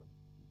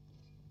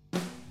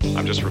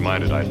I'm just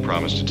reminded I'd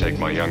promised to take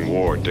my young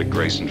ward, Dick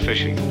Grayson,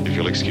 fishing, if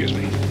you'll excuse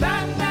me.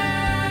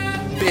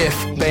 Biff,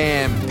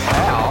 bam,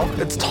 pow,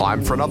 it's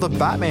time for another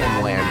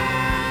Batman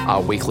Land,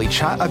 our weekly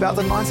chat about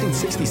the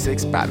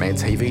 1966 Batman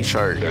TV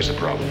show. There's a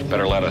problem.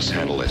 Better let us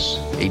handle this.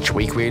 Each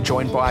week we are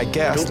joined by a I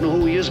guest. don't know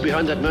who he is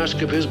behind that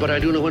mask of his, but I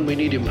do know when we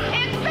need him.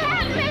 It's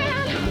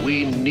Batman!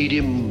 We need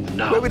him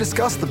now. Where we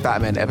discuss the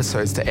Batman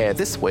episodes to air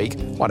this week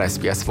on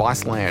SBS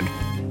Viceland.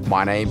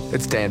 My name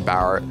is Dan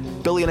Barrett,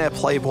 billionaire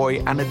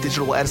playboy and a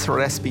digital editor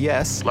at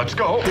SBS. Let's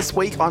go. This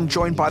week I'm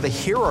joined by the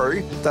hero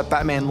that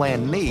Batman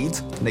Land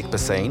needs, Nick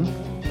Bassine.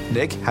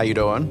 Nick, how you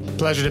doing?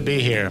 Pleasure to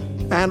be here.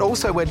 And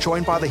also we're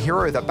joined by the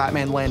hero that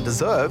Batman Land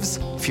deserves,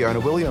 Fiona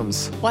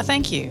Williams. Why,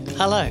 thank you.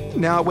 Hello.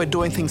 Now, we're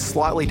doing things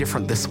slightly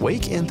different this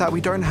week in that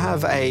we don't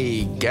have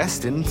a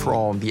guest in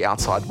from the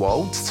outside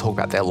world to talk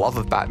about their love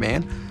of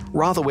Batman.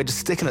 Rather, we're just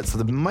sticking it to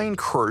the main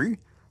crew,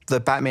 the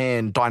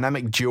Batman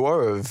dynamic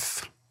duo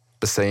of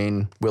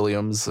Bassine,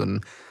 Williams,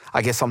 and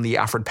I guess I'm the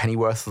Alfred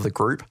Pennyworth of the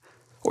group.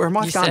 Or am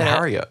I You going said it.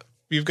 Harriet?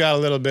 You've got a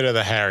little bit of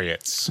the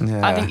Harriets.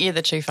 Yeah. I think you're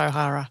the Chief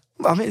O'Hara.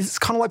 I mean, it's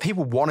kind of like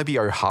people want to be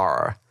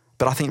O'Hara,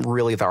 but I think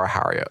really they're a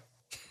Harriet.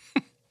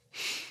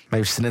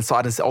 Maybe just an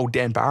insight into old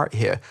Dan Barrett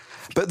here.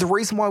 But the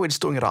reason why we're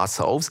just doing it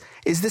ourselves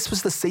is this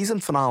was the season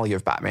finale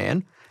of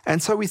Batman.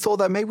 And so we thought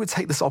that maybe we'd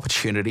take this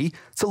opportunity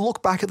to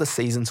look back at the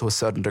season to a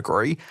certain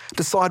degree,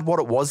 decide what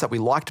it was that we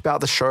liked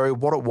about the show,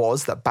 what it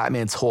was that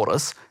Batman taught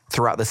us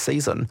throughout the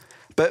season.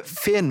 But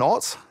fear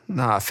not,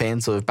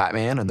 fans of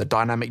Batman and the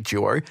dynamic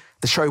duo,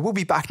 the show will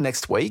be back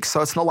next week,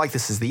 so it's not like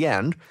this is the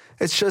end.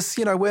 It's just,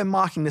 we're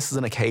marking this as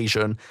an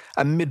occasion,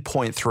 a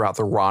midpoint throughout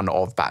the run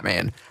of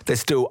Batman. There's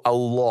still a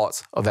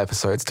lot of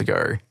episodes to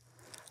go.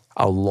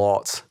 A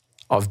lot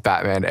of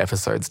Batman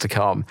episodes to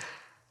come.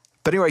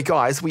 But anyway,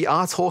 guys, we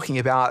are talking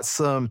about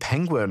some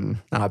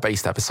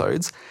Penguin-based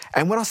episodes.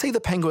 And when I see the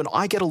Penguin,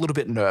 I get a little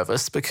bit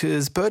nervous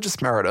because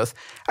Burgess Meredith,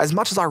 as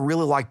much as I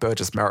really like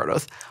Burgess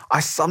Meredith, I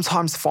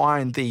sometimes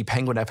find the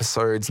Penguin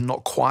episodes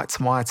not quite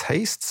to my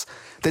tastes.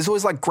 There's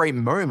always great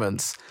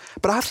moments.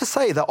 But I have to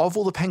say that of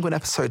all the Penguin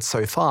episodes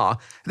so far,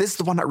 this is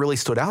the one that really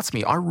stood out to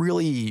me.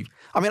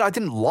 I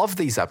didn't love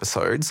these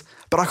episodes,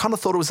 but I kind of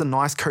thought it was a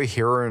nice,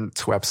 coherent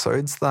two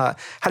episodes that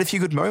had a few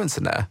good moments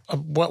in there.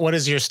 What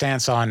is your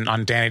stance on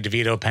Danny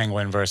DeVito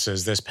Penguin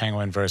versus this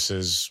Penguin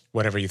versus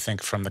whatever you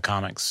think from the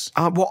comics?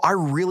 Well, I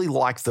really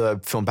like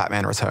the film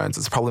Batman Returns.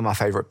 It's probably my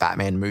favorite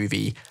Batman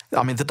movie.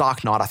 I mean, The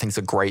Dark Knight I think is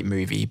a great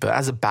movie, but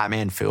as a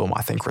Batman film,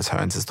 I think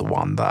Returns is the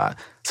one that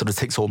sort of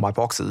ticks all my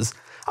boxes.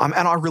 And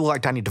I really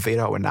like Danny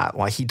DeVito in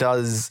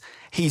that.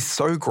 He's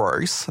so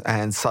gross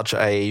and such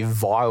a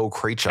vile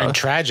creature. And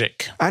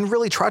tragic. And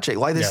really tragic.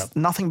 There's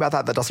nothing about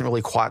that doesn't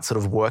really quite sort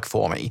of work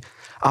for me.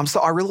 So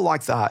I really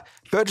like that.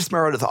 Burgess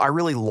Meredith, I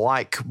really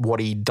like what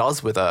he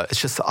does with it.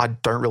 It's just I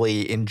don't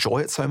really enjoy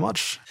it so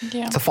much.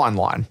 Yeah. It's a fine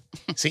line.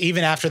 See,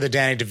 even after the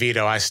Danny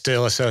DeVito, I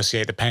still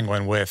associate the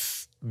Penguin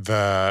with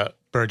the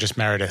Burgess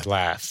Meredith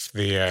laugh.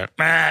 The rah,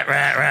 rah,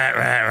 rah,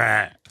 rah,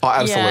 rah. Oh,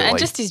 absolutely. Yeah, and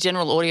just his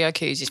general audio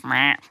cues, just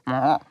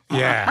Yeah.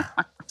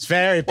 It's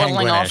very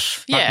waddling penguinish.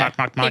 off. Yeah, Muck,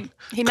 muck, muck, muck.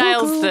 he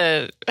nails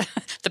the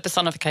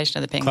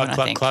personification of the penguin, Cluck, I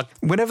cluck, think. cluck.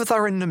 Whenever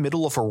they're in the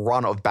middle of a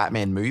run of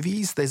Batman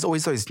movies, there's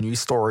always those news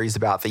stories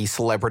about the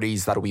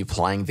celebrities that'll be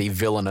playing the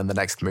villain in the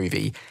next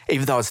movie,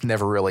 even though it's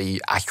never really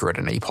accurate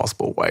in any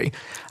possible way.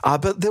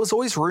 But there was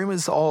always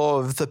rumors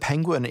of the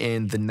Penguin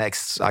in the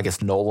next, I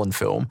guess, Nolan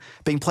film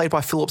being played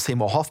by Philip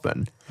Seymour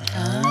Hoffman.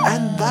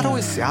 And that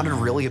always sounded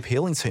really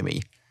appealing to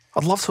me.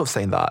 I'd love to have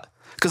seen that.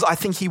 Because I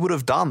think he would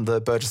have done the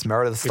Burgess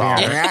Meredith style.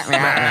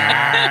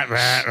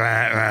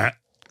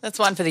 That's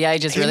one for the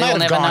ages, He really. might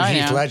We'll have never gone know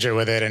Heath now. Ledger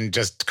with it and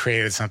just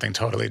created something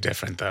totally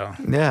different, though.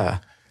 Yeah.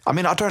 I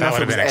mean, I don't know if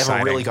That it would was have been ever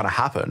exciting. really going to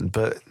happen,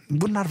 but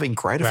wouldn't that have been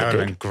great if That it would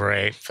have did? been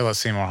great. Philip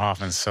Seymour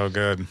Hoffman's so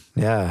good.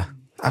 Yeah,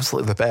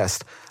 absolutely the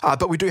best.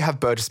 But we do have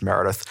Burgess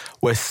Meredith.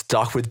 We're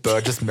stuck with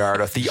Burgess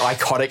Meredith, the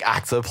iconic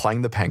actor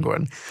playing the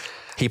Penguin.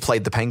 He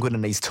played the Penguin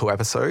in these two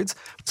episodes.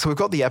 So we've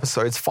got the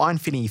episodes Find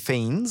Finny,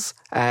 Fiends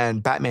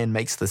and Batman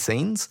Makes the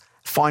Scenes.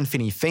 Find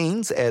Finny,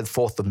 Fiends aired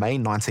 4th of May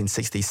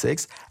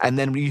 1966. And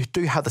then we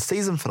do have the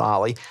season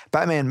finale,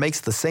 Batman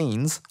Makes the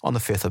Scenes, on the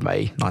 5th of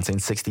May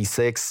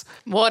 1966.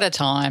 What a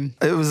time.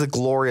 It was a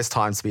glorious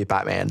time to be a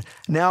Batman.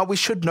 Now, we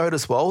should note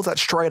as well that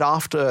straight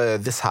after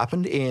this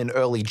happened in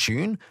early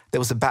June, there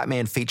was a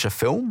Batman feature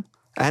film.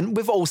 And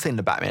we've all seen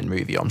the Batman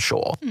movie, I'm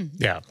sure.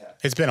 Yeah.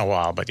 It's been a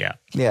while, but yeah.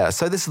 Yeah,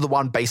 so this is the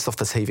one based off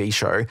the TV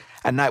show,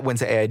 and that went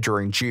to air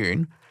during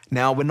June.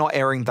 Now, we're not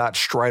airing that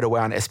straight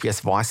away on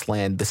SBS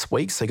Viceland this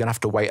week, so you're going to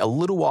have to wait a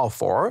little while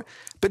for it.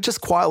 But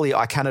just quietly,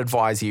 I can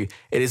advise you,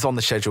 it is on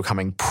the schedule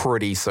coming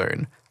pretty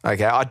soon.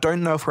 Okay, I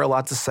don't know if we're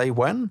allowed to say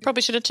when.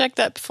 Probably should have checked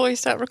that before you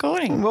start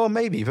recording. Well,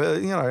 maybe,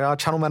 but, our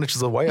channel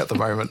manager's away at the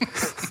moment.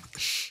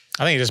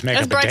 I think you just make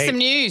Let's up a break date. some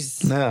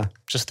news. Yeah.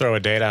 Just throw a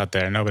date out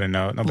there. Nobody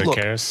knows. Nobody Look,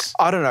 cares.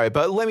 I don't know,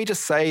 but let me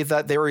just say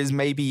that there is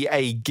maybe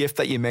a gift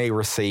that you may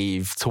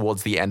receive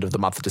towards the end of the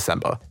month of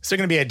December. Is there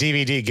going to be a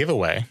DVD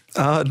giveaway?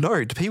 No,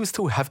 do people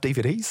still have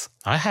DVDs?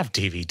 I have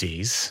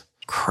DVDs.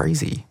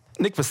 Crazy.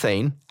 Nick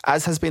Bassine,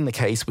 as has been the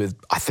case with,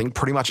 I think,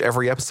 pretty much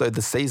every episode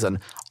this season,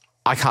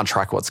 I can't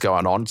track what's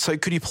going on. So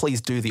could you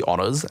please do the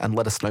honors and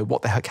let us know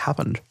what the heck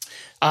happened?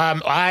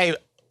 I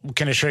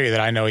can assure you that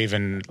I know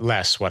even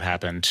less what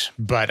happened.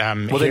 But well,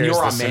 then here's you're the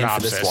our man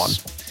synopsis. for this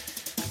one.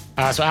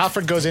 So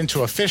Alfred goes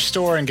into a fish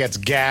store and gets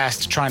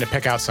gassed trying to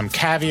pick out some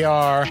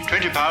caviar.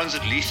 20 pounds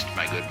at least,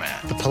 my good man.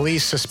 The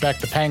police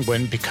suspect the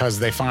Penguin because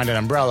they find an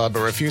umbrella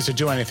but refuse to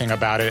do anything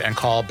about it and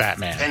call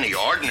Batman. Any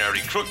ordinary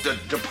crook the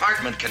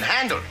department can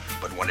handle.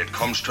 But when it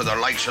comes to the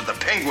likes of the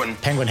Penguin...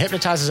 Penguin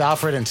hypnotizes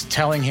Alfred into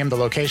telling him the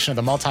location of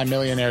the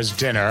multimillionaire's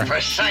dinner.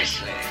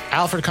 Precisely.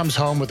 Alfred comes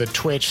home with a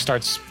twitch,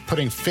 starts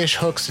putting fish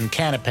hooks in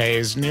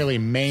canapes, nearly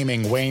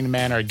maiming Wayne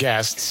Manor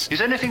guests. Is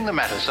anything the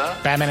matter, sir?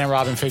 Batman and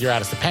Robin figure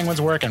out it's the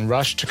Penguin's work and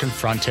rush to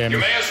confront him. You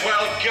may as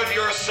well give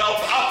yourself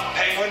up,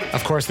 Penguin.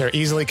 Of course, they're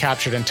easily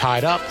captured and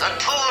tied up. The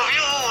two of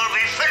you will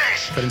be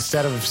finished. But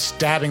instead of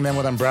stabbing them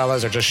with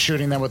umbrellas or just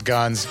shooting them with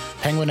guns,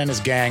 Penguin and his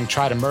gang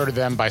try to murder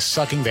them by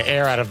sucking the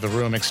air out of the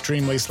room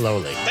extremely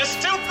slowly. They're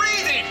still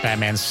breathing.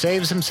 Batman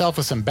saves himself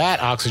with some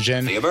bat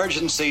oxygen, The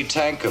emergency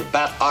tank of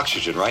bat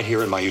oxygen right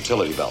here in my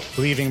utility belt.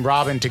 leaving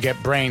Robin to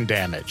get brain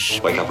damage.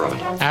 Wake up, Robin.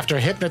 After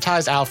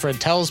hypnotized Alfred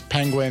tells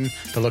Penguin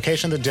the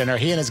location of the dinner,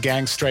 he and his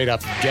gang straight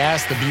up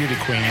gas the beauty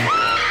queen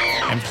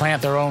and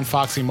plant their own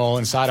Foxy Mole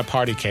inside a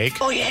party cake.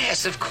 Oh,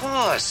 yes, of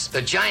course.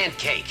 The giant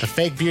cake. The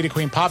fake beauty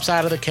queen pops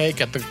out of the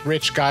cake at the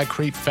rich guy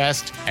creep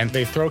fest, and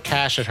they throw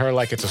cash at her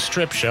like it's a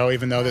strip show,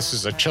 even though this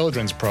is a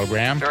children's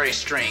program. Very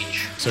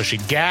strange. So she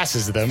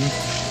gasses them,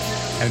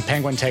 and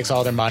Penguin takes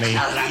all their money.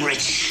 Now that I'm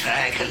rich,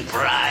 I can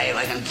bribe,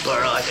 I can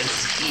borrow, I can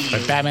scheme.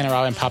 But Batman and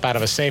Robin pop out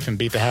of a safe and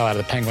beat the hell out of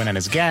the Penguin and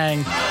his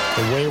gang.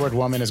 The wayward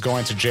woman is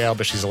going to jail,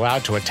 but she's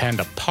allowed to attend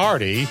a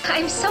party.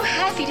 I'm so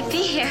happy to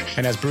be here.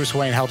 And as Bruce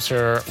Wayne helps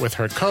her with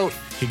her coat,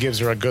 he gives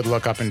her a good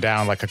look up and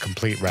down like a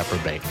complete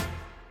reprobate.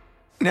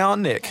 Now,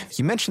 Nick,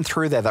 you mentioned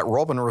through there that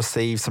Robin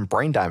received some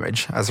brain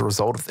damage as a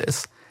result of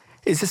this.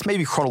 Is this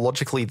maybe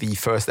chronologically the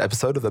first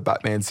episode of the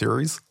Batman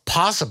series?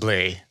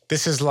 Possibly.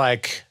 This is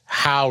like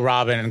how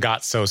Robin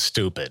got so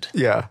stupid.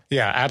 Yeah.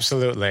 Yeah,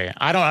 absolutely.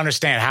 I don't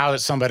understand how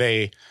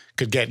somebody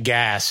could get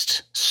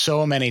gassed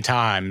so many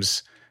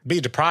times, be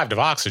deprived of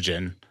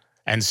oxygen,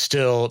 and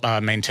still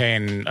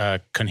maintain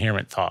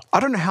coherent thought. I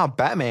don't know how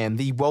Batman,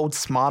 the world's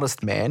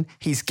smartest man,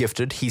 he's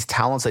gifted, he's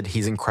talented,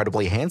 he's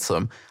incredibly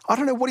handsome. I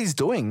don't know what he's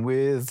doing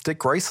with Dick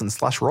Grayson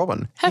 /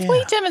 Robin. Have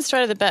we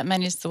demonstrated that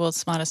Batman is the world's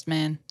smartest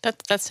man?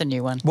 That's a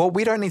new one. Well,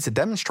 we don't need to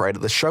demonstrate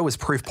it. The show is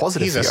proof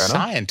positive, He's a Fiona.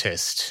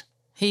 scientist.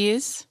 He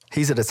is.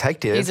 He's a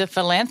detective. He's a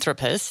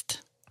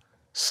philanthropist.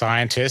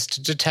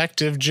 Scientist,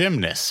 detective,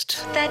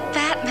 gymnast. That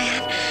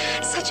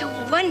Batman, such a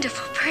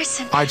wonderful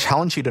person. I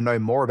challenge you to know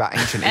more about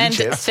ancient And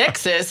Egypt.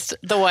 sexist,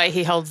 the way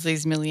he holds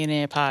these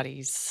millionaire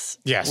parties.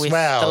 Yes, with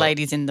well, the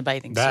ladies in the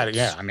bathing suits.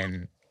 Yeah, I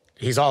mean,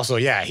 he's also,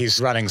 he's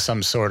running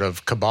some sort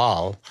of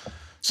cabal.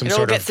 Some It all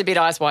sort gets of a bit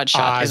eyes wide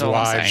shut. eyes is all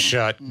I'm wide saying.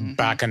 shut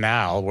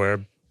bacchanal where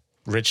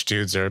rich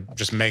dudes are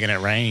just making it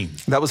rain.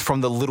 That was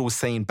from the Little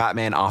Scene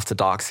Batman After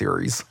Dark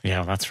series.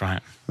 Yeah, that's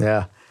right.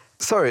 Yeah.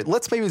 So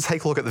let's maybe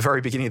take a look at the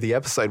very beginning of the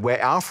episode where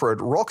Alfred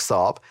rocks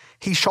up.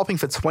 He's shopping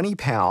for 20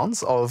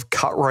 pounds of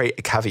cut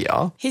rate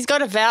caviar. He's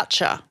got a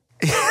voucher.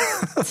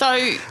 So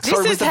this So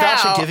is was the how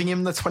voucher giving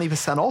him the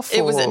 20% off?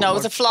 it was. or- No, it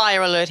was a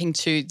flyer alerting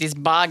to this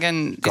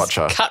bargain.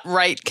 Gotcha. This cut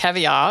rate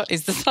caviar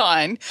is the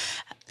sign.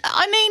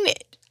 I mean,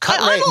 Cut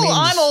I'm rate means-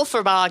 I'm all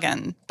for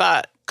bargain,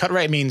 but Cut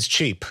rate means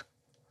cheap.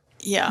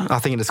 yeah, I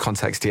think in this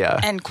context, yeah.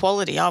 and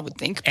quality, I would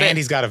think. But, And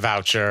he's got a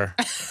voucher.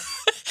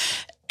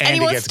 and he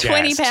wants gets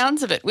 20 gassed.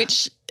 pounds of it,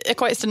 which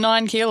equates to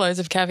 9 kilos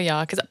of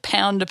caviar because a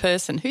pound a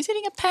person. Who's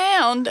eating a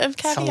pound of a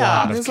caviar?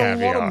 lot of There's a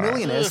lot of caviar.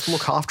 millionaires to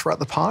look after at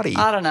the party.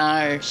 I don't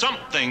know.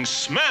 Something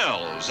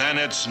smells, and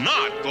it's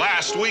not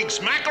last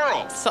week's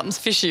mackerel. Something's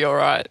fishy, all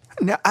right.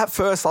 Now, at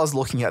first, I was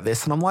looking at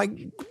this and I'm like,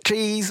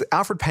 geez,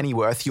 Alfred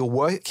Pennyworth, you're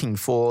working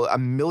for a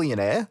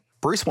millionaire,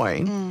 Bruce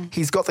Wayne.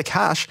 He's got the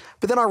cash.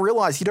 But then I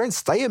realized you don't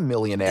stay a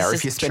millionaire This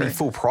if you're is spending true.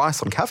 full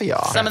price on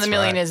caviar. Some of the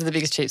millionaires are the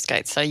biggest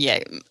cheapskates. So, yeah,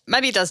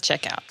 maybe it does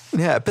check out.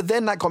 Yeah, but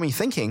then that got me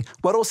thinking,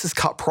 what else is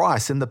cut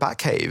price in the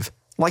Batcave?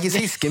 Like, is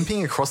he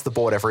skimping across the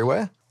board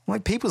everywhere?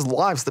 Like, people's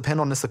lives depend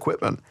on this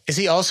equipment. Is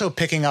he also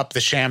picking up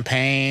the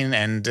champagne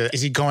and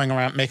is he going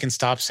around making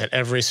stops at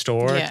every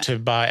store Yeah. to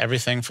buy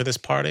everything for this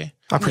party?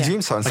 I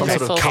presume so, in some Okay.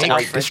 sort of Full cut rate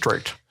Alfred.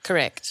 district.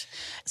 Correct.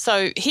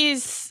 So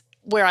here's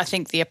where I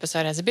think the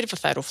episode has a bit of a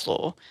fatal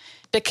flaw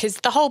because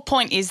the whole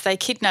point is they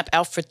kidnap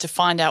Alfred to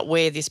find out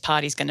where this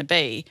party's going to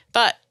be.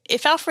 But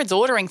if Alfred's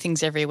ordering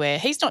things everywhere,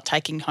 he's not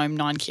taking home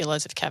 9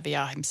 kilos of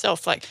caviar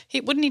himself. Like,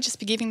 wouldn't he just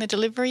be giving the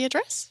delivery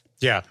address?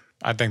 Yeah,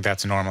 I think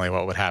that's normally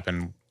what would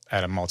happen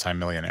at a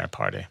multimillionaire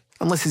party.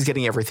 Unless he's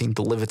getting everything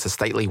delivered to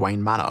stately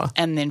Wayne Manor.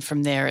 And then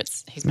from there,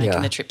 he's making Yeah.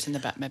 the trips in the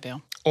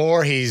Batmobile.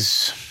 Or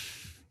he's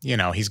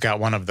got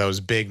one of those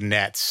big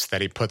nets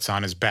that he puts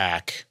on his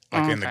back,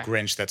 like in The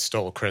Grinch That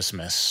Stole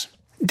Christmas.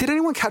 Did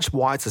anyone catch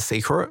why it's a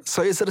secret?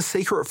 So is it a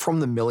secret from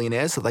the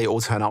millionaires that they all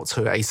turn up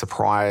to a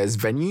surprise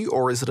venue,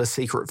 or is it a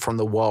secret from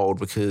the world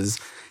because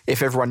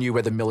if everyone knew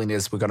where the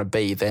millionaires were going to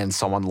be, then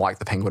someone like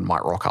the Penguin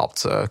might rock up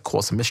to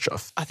cause some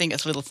mischief. I think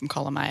it's a little from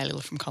column A, a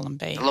little from column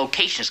B. The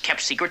location is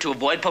kept secret to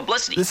avoid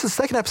publicity. This is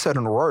the second episode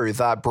in a row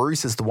that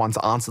Bruce is the one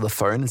to answer the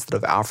phone instead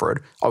of Alfred.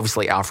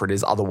 Obviously, Alfred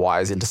is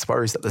otherwise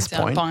indisposed at this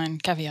point. Buying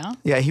caviar.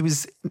 Yeah, he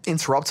was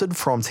interrupted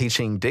from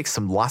teaching Dick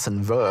some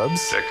Latin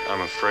verbs. Dick,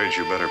 I'm afraid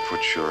you better put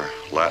your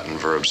Latin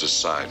verbs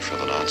aside for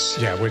the nonce.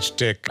 Yeah, which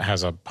Dick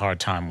has a hard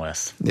time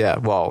with. Yeah,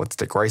 well, it's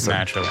Dick Grayson.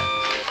 Naturally.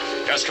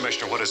 Yes,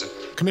 Commissioner, what is it?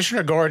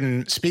 Commissioner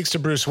Gordon speaks to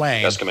Bruce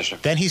Wayne. Yes, Commissioner.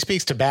 Then he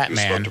speaks to You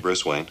Batman. spoke to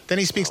Bruce Wayne. Then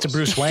he speaks to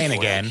Bruce Wayne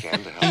again. I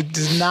can to help. He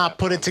does not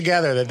put it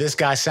together that this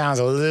guy sounds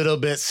a little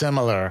bit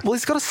similar. Well,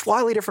 he's got a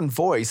slightly different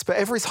voice, but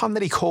every time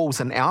that he calls,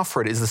 and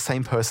Alfred is the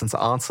same person to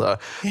answer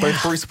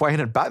both Bruce Wayne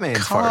and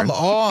Batman's phone. Come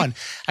on.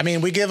 I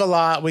mean, we give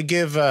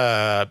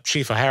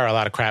Chief O'Hara a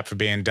lot of crap for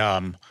being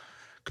dumb.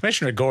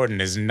 Commissioner Gordon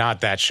is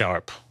not that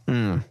sharp.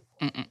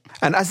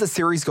 And as the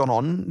series gone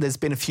on, there's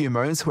been a few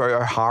moments where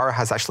O'Hara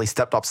has actually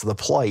stepped up to the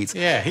plate.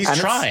 Yeah, he's and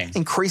trying. It's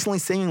increasingly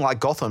seeming like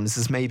Gotham's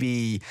is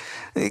maybe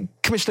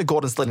Commissioner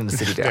Gordon's letting the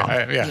city down.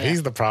 Yeah,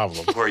 he's the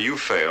problem. Where you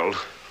failed,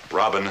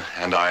 Robin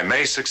and I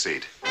may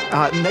succeed.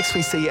 Next,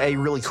 we see a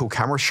really cool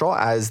camera shot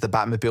as the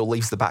Batmobile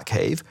leaves the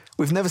Batcave.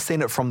 We've never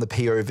seen it from the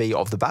POV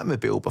of the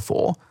Batmobile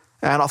before,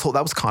 and I thought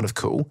that was kind of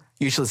cool.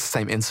 Usually it's the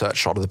same insert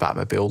shot of the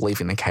Batmobile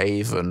leaving the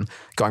cave and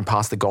going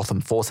past the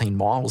Gotham 14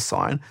 miles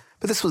sign.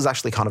 But this was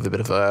actually kind of a bit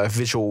of a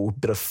visual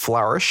bit of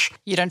flourish.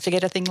 You don't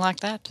forget a thing like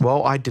that?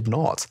 Well, I did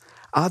not.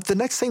 The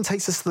next scene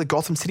takes us to the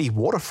Gotham City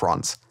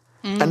waterfront.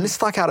 And this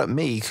stuck out at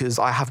me because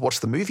I have watched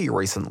the movie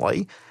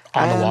recently.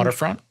 On the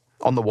waterfront?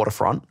 On the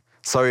waterfront.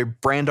 So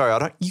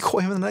Brando, you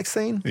call him in the next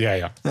scene?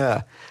 Yeah.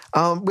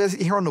 We're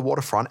here on the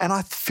waterfront, and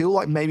I feel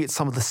like maybe it's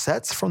some of the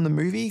sets from the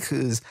movie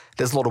because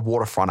there's a lot of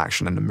waterfront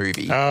action in the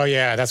movie. Oh,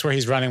 yeah. That's where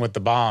he's running with the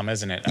bomb,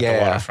 isn't it? At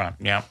the waterfront.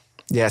 Yeah.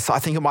 Yeah, so I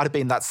think it might have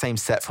been that same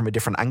set from a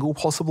different angle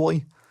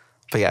possibly.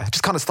 But yeah, it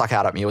just kind of stuck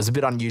out at me. It was a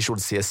bit unusual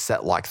to see a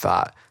set like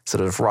that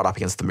sort of right up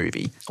against the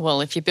movie.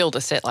 Well, if you build a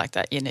set like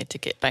that, you need to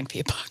get bang for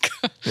your buck.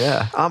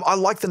 Yeah. I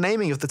like the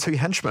naming of the two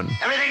henchmen.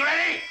 Everything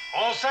ready?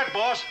 All set,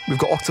 boss. We've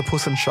got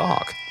Octopus and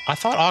Shark. I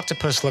thought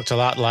Octopus looked a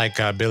lot like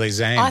Billy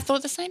Zane. I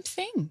thought the same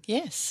thing.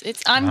 Yes,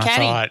 it's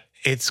uncanny. I thought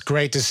it's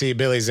great to see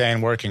Billy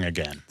Zane working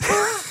again.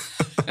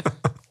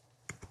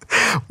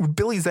 Would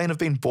Billy Zane have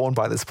been born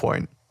by this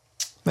point?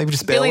 Maybe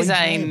just barely? Billy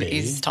Zane Maybe.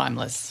 is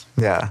timeless.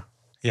 Yeah.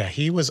 Yeah,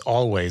 he was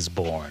always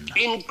born.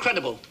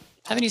 Incredible.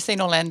 Haven't you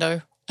seen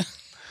Orlando? I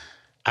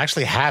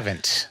actually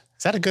haven't.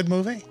 Is that a good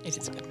movie? It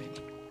is a good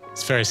movie.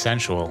 It's very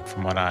sensual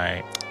from what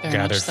I Very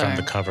gathered much so. from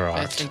the cover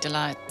art. Earthly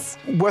delights.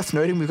 Worth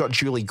noting, we've got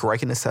Julie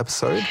Gregg in this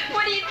episode.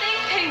 What do you think,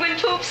 Penguin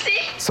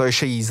Poopsie? So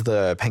she's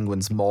the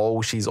Penguin's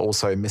mole. She's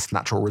also Miss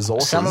Natural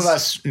Resources. Some of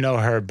us know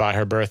her by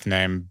her birth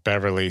name,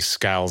 Beverly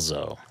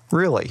Scalzo.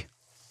 Really?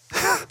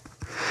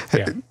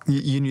 Yeah.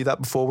 You knew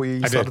that before we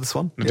started did. this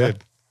one? I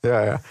did.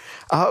 Yeah.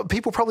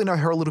 People probably know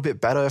her a little bit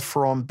better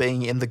from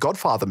being in the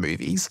Godfather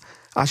movies.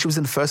 She was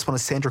in the first one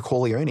as Sandra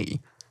Corleone.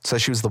 So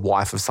she was the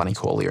wife of Sonny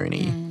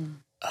Corleone.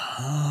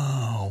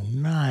 Oh,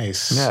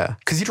 nice. Yeah,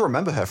 because you'd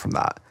remember her from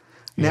that.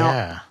 Now,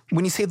 Yeah.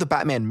 when you see the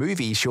Batman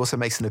movie, she also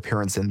makes an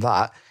appearance in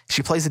that.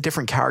 She plays a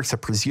different character,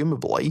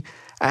 presumably,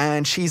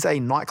 and she's a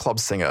nightclub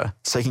singer.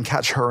 So you can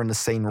catch her in the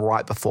scene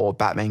right before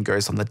Batman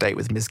goes on the date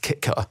with Ms.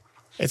 Kitka.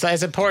 It's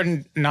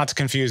important not to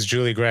confuse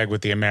Julie Gregg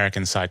with the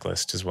American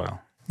Cyclist as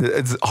well.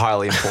 It's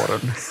highly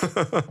important.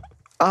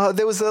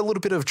 There was a little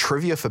bit of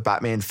trivia for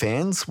Batman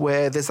fans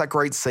where there's that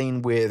great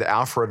scene with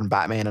Alfred and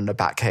Batman in the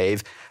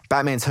Batcave.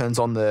 Batman turns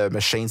on the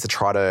machines to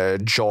try to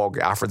jog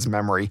Alfred's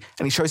memory,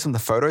 and he shows him the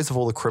photos of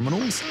all the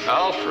criminals.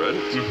 Alfred,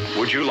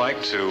 would you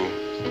like to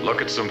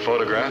look at some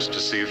photographs to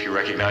see if you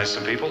recognize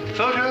some people?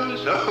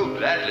 Photos? Oh,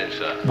 gladly,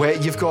 sir. Where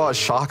you've got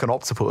Shark and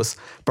Octopus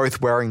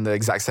both wearing the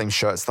exact same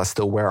shirts they're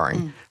still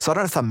wearing. So I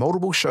don't know if they're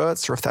multiple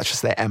shirts or if that's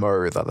just their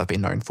MO that they've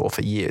been known for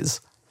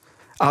years.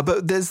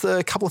 But there's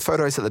a couple of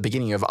photos at the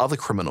beginning of other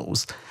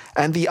criminals,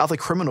 and the other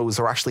criminals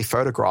are actually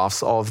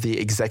photographs of the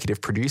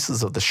executive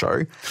producers of the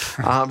show.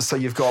 So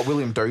you've got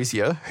William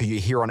Dozier, who you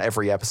hear on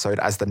every episode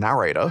as the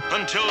narrator.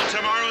 Until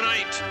tomorrow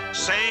night,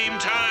 same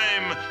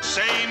time,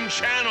 same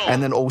channel.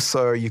 And then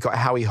also you've got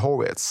Howie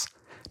Horwitz.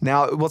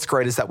 Now, what's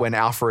great is that when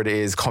Alfred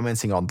is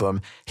commenting on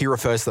them, he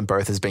refers to them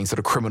both as being sort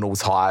of criminal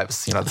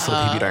types, the sort of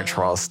people you don't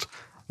trust.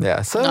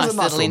 Yeah, so Nice it was a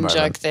nice little in moment.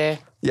 joke there.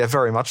 Yeah,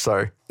 very much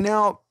so.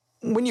 Now,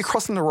 when you're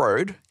crossing the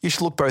road, you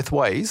should look both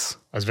ways.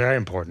 That's very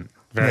important.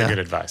 Very good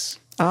advice.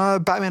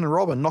 Batman and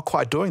Robin not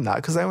quite doing that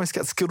because they almost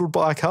get skittled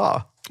by a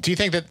car. Do you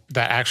think that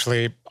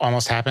actually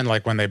almost happened,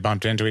 like when they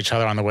bumped into each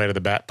other on the way to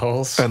the bat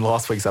poles? In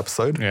last week's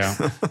episode. Yeah.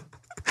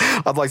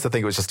 I'd like to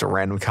think it was just a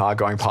random car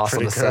going past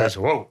on Pretty the set.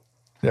 good. Whoa.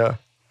 Yeah.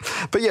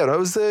 But yeah, that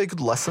was a good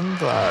lesson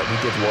that we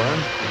did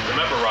learn.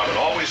 Remember, Robin,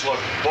 always look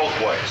both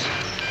ways.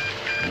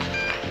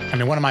 I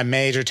mean, one of my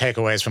major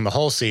takeaways from the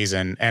whole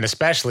season, and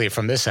especially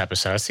from this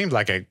episode, it seemed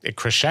like it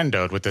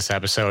crescendoed with this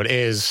episode,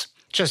 is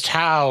just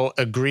how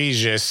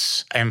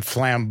egregious and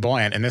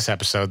flamboyant in this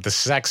episode the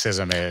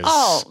sexism is.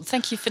 Oh,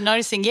 thank you for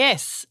noticing.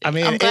 Yes. I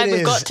mean, I'm glad it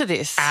we've is got to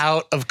this.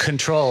 out of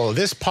control.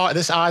 This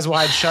Eyes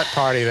Wide Shut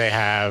party they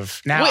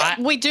have. Now,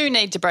 We do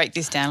need to break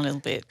this down a little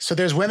bit. so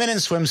there's women in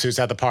swimsuits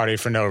at the party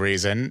for no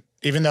reason,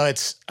 even though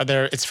it's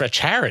for a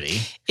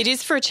charity. It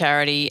is for a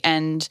charity,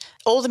 and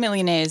all the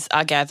millionaires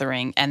are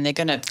gathering, and they're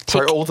going to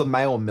Sorry, all the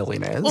male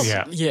millionaires.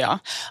 Yeah.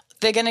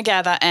 They're going to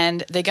gather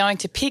and they're going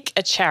to pick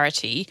a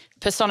charity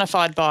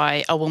personified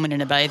by a woman in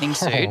a bathing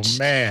suit. Oh,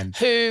 man.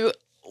 Who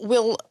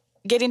will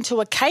get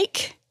into a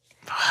cake,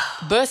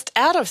 burst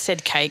out of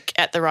said cake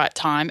at the right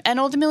time, and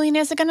all the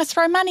millionaires are going to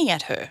throw money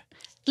at her.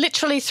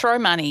 Literally throw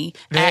money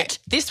at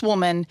this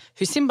woman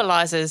who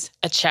symbolises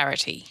a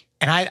charity.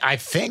 And I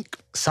think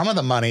some of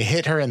the money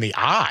hit her in the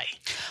eye.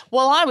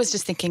 Well, I was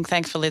just thinking,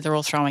 thankfully, they're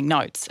all throwing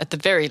notes at the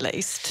very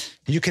least.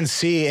 You can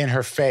see in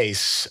her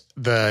face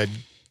the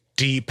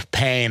deep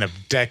pain of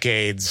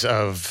decades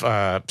of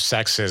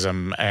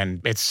sexism,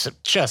 and it's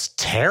just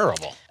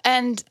terrible.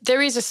 And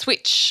there is a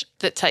switch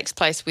that takes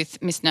place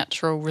with Miss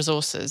Natural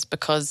Resources,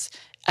 because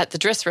at the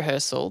dress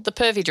rehearsal, the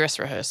pervy dress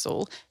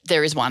rehearsal,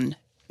 there is one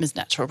Miss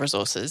Natural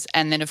Resources.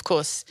 And then, of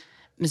course,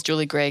 Miss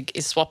Julie Gregg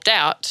is swapped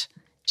out.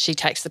 She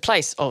takes the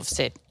place of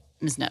said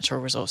Miss Natural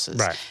Resources.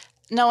 Right.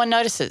 No one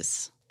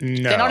notices.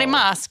 No. They're not in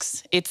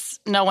masks. It's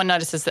no one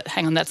notices that,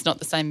 hang on, that's not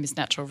the same Miss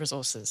Natural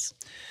Resources.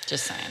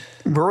 Just saying.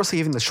 We're also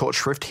giving the short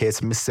shrift here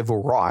to Miss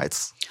Civil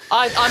Rights.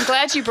 I'm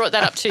glad you brought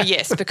that up too,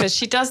 yes, because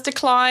she does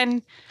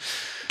decline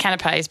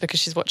canapes because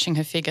she's watching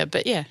her figure.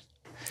 But yeah.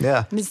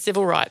 Yeah. Miss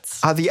Civil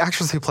Rights. The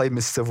actress who played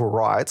Miss Civil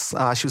Rights,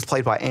 she was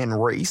played by Anne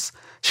Reese.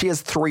 She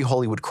has 3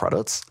 Hollywood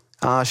credits.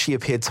 She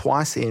appeared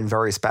twice in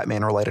various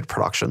Batman-related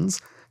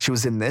productions. She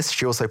was in this.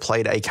 She also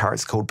played a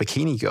character called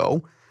Bikini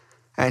Girl.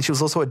 And she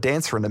was also a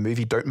dancer in the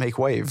movie Don't Make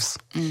Waves.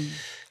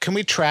 Can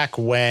we track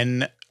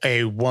when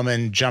a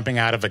woman jumping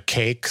out of a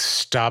cake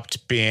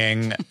stopped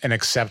being an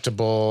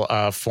acceptable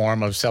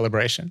form of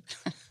celebration?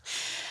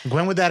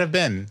 When would that have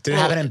been? Did it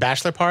happen in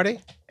Bachelor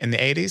Party in the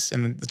 80s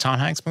in the Tom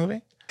Hanks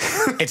movie?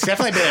 It's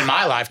definitely been in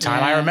my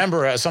lifetime. I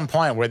remember at some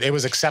point where it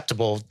was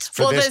acceptable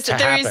for this to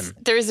happen.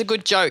 There is a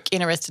good joke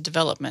in Arrested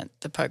Development,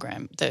 the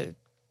program,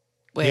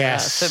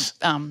 yes,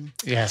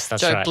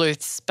 that's Joe right.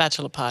 Bluth's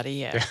bachelor party,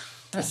 yeah.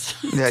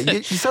 Yeah,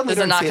 you suddenly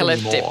don't see it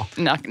anymore.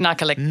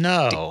 Narcoleptic.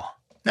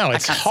 No,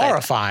 it's can't say that.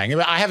 horrifying.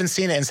 I haven't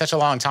seen it in such a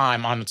long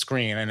time on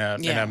screen in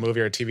a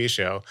movie or a TV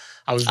show.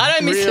 I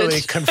don't miss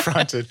really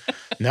confronted.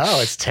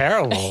 No, it's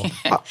terrible.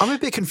 I'm a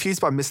bit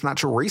confused by Miss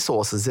Natural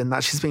Resources in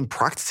that she's been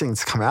practicing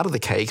to come out of the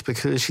cake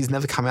because she's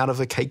never come out of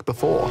a cake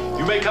before.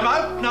 You may come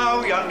out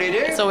now, young lady.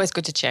 It's always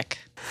good to check.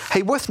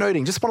 Hey, worth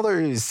noting, just one of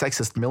those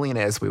sexist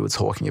millionaires we were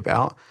talking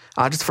about,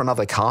 just for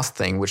another cast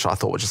thing, which I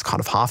thought was just kind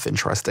of half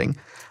interesting.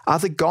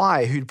 The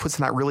guy who puts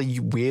in that really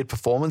weird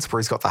performance where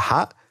he's got the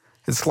hat,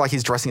 it's like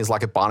he's dressing as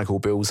like a Barnacle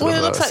Bill sort Well,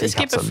 of it looks like the sea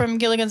skipper captain. from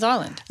Gilligan's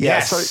Island. Yeah,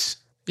 Yes.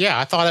 Yeah,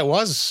 I thought it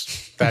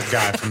was that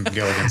guy from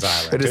Gilligan's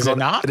Island. It is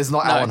not? It is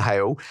not Alan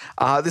Hale.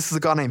 This is a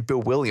guy named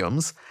Bill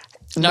Williams.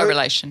 No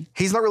relation.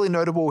 He's not really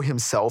notable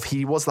himself.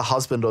 He was the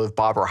husband of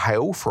Barbara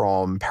Hale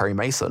from Perry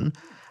Mason.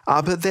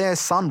 But their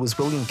son was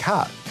William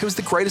Catt, who was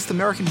the greatest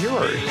American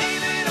hero.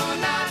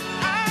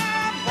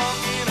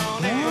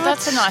 Well,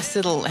 that's a nice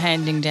little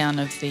handing down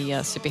of the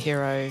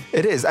superhero.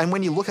 It is. And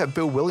when you look at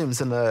Bill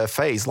Williams in the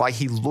face, like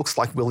he looks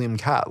like William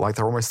Catt, like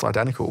they're almost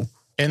identical.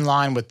 In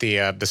line with the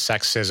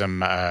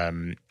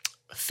sexism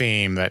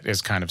theme that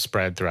is kind of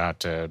spread throughout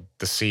the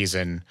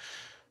season,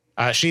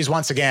 she's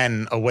once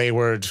again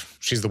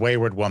she's the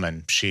wayward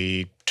woman.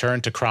 She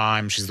turned to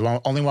crime. She's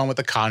the only one with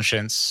a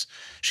conscience.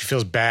 She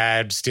feels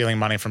bad stealing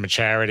money from a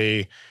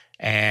charity,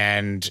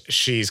 and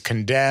she's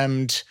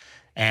condemned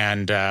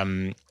and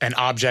an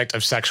object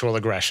of sexual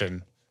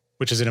aggression,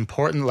 which is an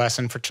important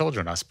lesson for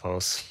children, I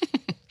suppose.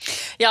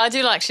 Yeah, I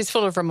do like she's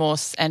full of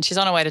remorse and she's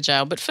on her way to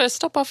jail. But first,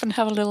 stop off and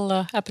have a little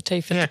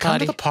aperitif at the party. Come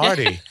to the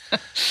party.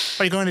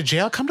 Are you going to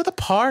jail? Come to the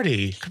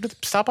party.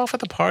 Stop off at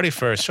the party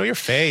first. Show your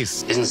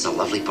face. Isn't this a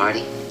lovely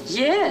party?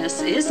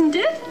 Yes, isn't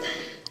it?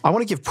 I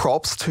want to give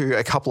props to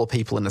a couple of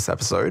people in this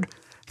episode.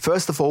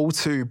 First of all,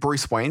 to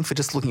Bruce Wayne for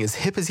just looking as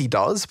hip as he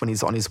does when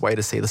he's on his way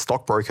to see the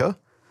stockbroker.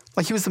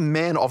 Like, he was the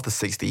man of the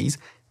 60s.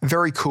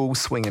 Very cool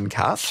swinging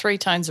cat. 3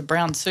 tones of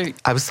brown suit.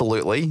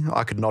 Absolutely.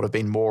 I could not have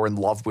been more in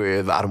love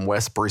with Adam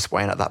West, Bruce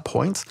Wayne at that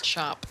point.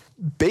 Sharp.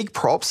 Big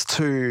props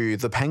to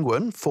the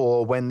Penguin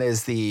for when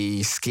there's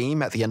the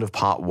scheme at the end of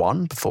part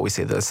 1, before we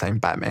see the same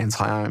Batman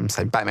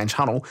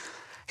channel.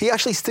 He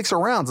actually sticks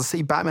around to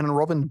see Batman and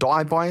Robin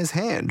die by his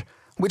hand,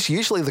 which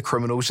usually the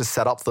criminals just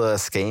set up the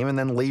scheme and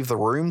then leave the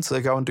room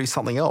to go and do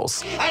something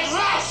else. At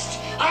last,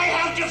 I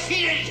have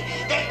defeated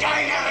the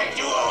dynamic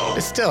duo.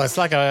 It's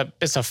like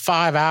it's a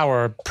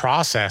 5-hour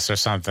process or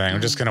something. We're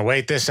just going to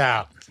wait this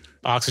out.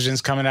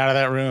 Oxygen's coming out of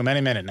that room any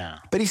minute now.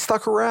 But he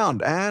stuck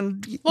around,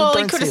 and well,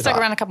 he could have stuck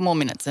around a couple more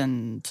minutes,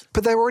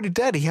 but they were already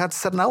dead. He had to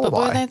set an alibi.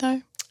 But were they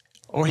though?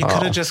 Or he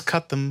could have just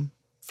cut them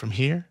from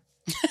here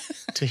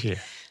to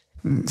here.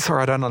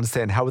 Sorry, I don't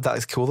understand. How would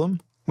that kill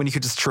them? when you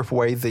could just strip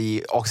away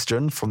the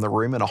oxygen from the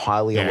room in a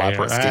highly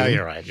elaborate scheme.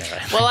 You're right.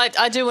 Well,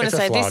 I do want to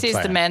say this is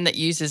plan. the man that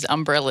uses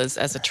umbrellas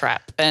as a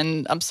trap.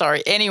 And I'm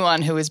sorry,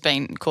 anyone who has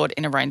been caught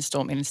in a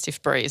rainstorm in a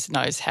stiff breeze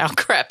knows how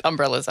crap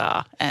umbrellas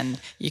are, and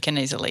you can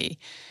easily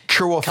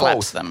True or collapse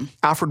false? them.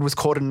 Alfred was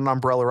caught in an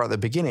umbrella at the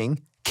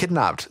beginning,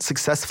 kidnapped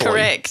successfully.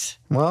 Correct.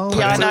 Well,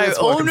 Yeah, I know. it's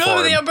Oh working for no,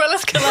 him. the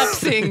umbrella's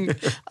collapsing.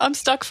 I'm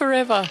stuck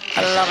forever.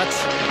 I love it.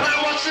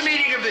 What's the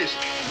meaning of this?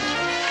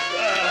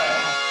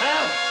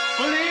 Help!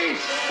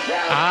 Police!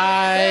 Help!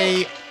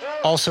 I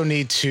also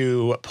need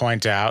to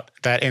point out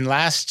that in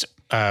last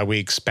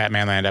week's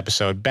BATMANLAND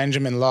episode,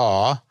 Benjamin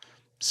Law,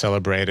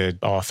 celebrated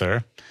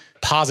author,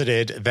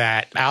 posited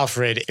that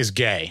Alfred is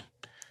gay.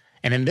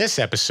 And in this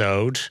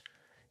episode,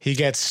 he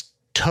gets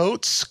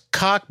totes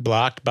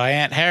cock-blocked by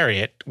Aunt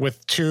Harriet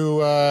with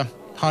two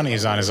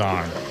honeys on his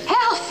arm.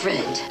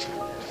 Alfred!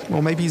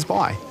 Well, maybe he's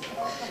bi.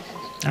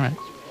 All right.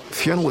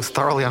 Fiona looks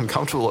thoroughly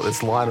uncomfortable at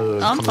this line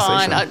of I'm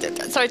conversation.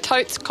 fine. So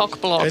totes cock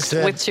blocked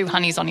with two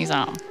honeys on his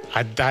arm.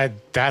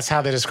 That's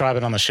how they describe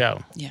it on the show.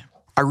 Yeah.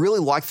 I really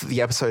like that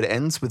the episode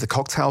ends with the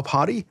cocktail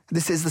party.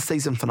 This is the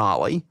season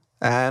finale.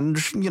 And,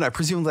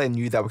 presumably they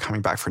knew they were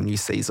coming back for a new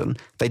season.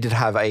 They did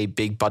have a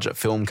big budget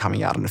film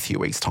coming out in a few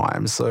weeks'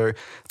 time. So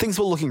things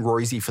were looking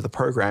rosy for the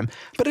program.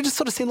 But it just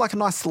sort of seemed like a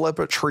nice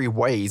celebratory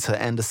way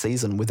to end a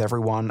season with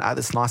everyone at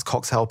this nice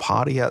cocktail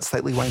party at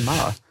Stately Wayne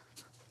Manor.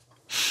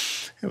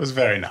 It was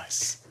very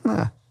nice.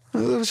 Yeah. It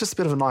was just a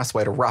bit of a nice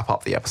way to wrap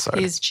up the episode.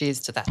 Here's cheers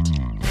to that.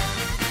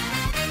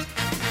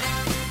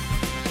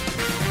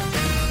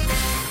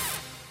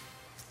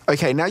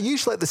 Okay, now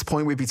usually at this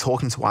point we'd be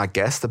talking to our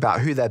guest about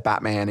who their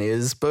Batman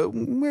is, but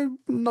we're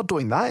not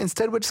doing that.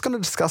 Instead, we're just going to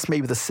discuss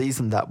maybe the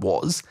season that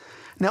was.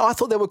 Now, I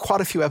thought there were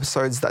quite a few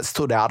episodes that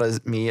stood out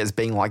as me as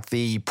being like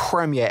the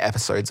premiere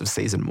episodes of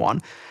season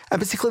 1. And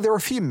particularly there were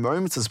a few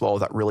moments as well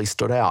that really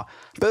stood out.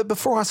 But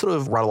before I sort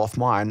of rattle off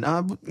mine,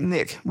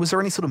 Nick, was there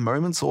any sort of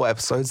moments or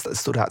episodes that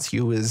stood out to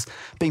you as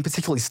being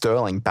particularly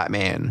sterling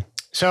Batman?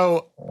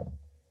 So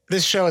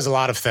this show is a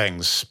lot of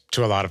things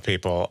to a lot of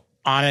people.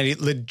 On a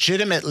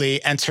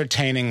legitimately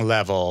entertaining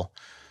level,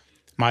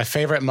 my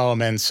favorite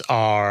moments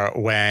are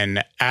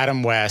when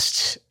Adam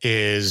West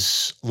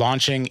is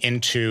launching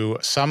into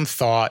some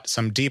thought,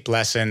 some deep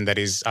lesson that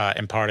he's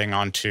imparting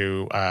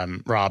onto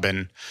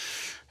Robin,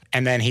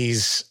 and then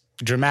he's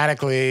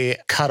dramatically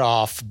cut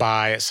off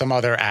by some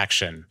other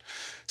action.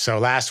 So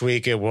last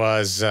week it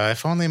was,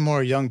 if only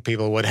more young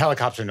people would,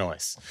 helicopter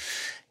noise.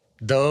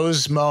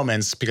 Those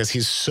moments, because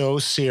he's so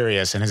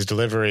serious and his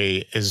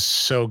delivery is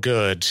so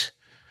good,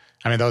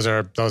 I mean, those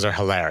are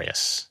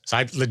hilarious. So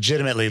I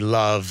legitimately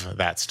love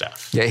that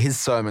stuff. Yeah, his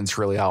sermons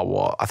really are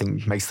what I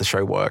think makes the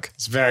show work.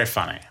 It's very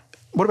funny.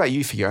 What about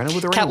you, Fiona? Were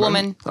there any Catwoman.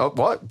 moments? Oh,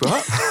 what?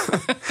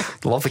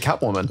 Love the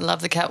Catwoman.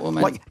 Love the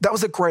Catwoman. Like, that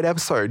was a great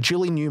episode.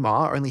 Julie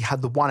Newmar only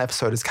had the one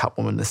episode as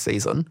Catwoman this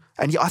season.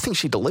 And yeah, I think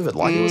she delivered.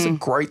 Like, it was a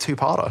great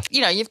two-parter.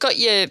 You've got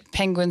your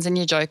Penguins and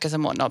your Jokers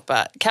and whatnot,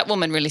 but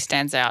Catwoman really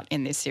stands out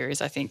in this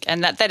series, I think.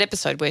 And that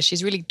episode where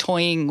she's really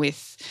toying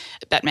with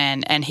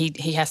Batman and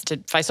he has to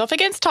face off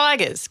against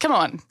tigers. Come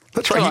on.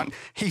 That's Come right. on.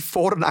 He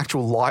fought an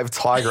actual live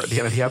tiger at the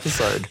end of the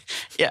episode.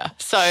 Yeah.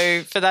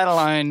 So for that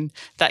alone,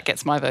 that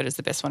gets my vote as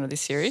the best one of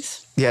this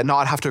series. Yeah, no,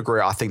 I'd have to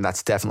agree. I think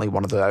that's definitely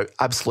one of the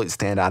absolute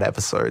standout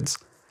episodes.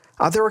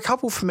 There were a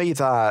couple for me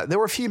that there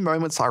were a few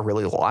moments I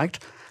really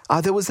liked.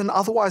 There was an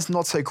otherwise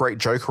not so great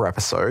Joker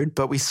episode,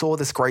 but we saw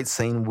this great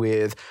scene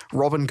with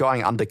Robin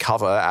going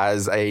undercover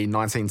as a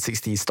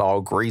 1960s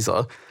style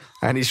greaser.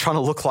 And he's trying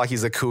to look like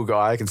he's a cool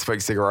guy, can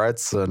smoke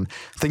cigarettes, and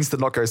things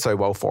did not go so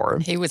well for him.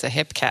 He was a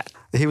hep cat.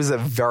 He was a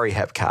very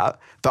hep cat,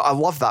 but I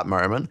love that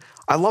moment.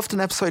 I loved an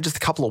episode just a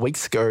couple of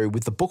weeks ago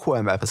with the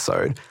Bookworm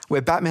episode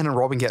where Batman and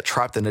Robin get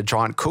trapped in a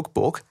giant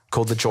cookbook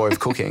called The Joy of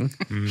Cooking.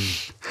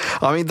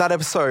 I mean, that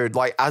episode,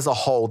 like as a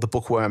whole, the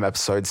Bookworm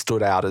episode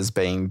stood out as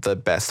being the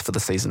best for the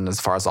season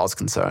as far as I was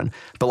concerned.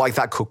 But like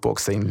that cookbook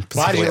scene.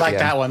 Why do you like at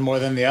the that end. one more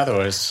than the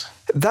others?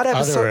 That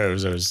episode,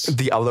 Others.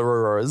 the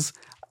others.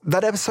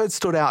 That episode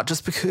stood out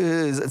just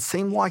because it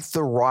seemed like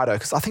the writer,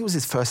 because I think it was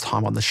his first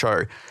time on the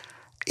show,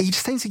 he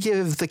just seems to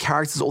give the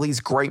characters all these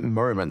great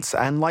moments,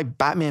 and like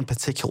Batman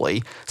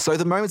particularly. So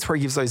the moments where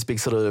he gives those big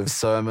sort of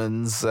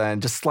sermons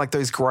and just like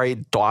those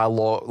great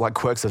dialogue, like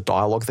quirks of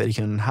dialogue that he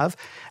can have,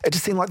 it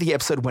just seemed like the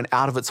episode went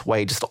out of its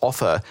way just to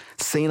offer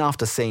scene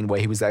after scene where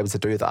he was able to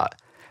do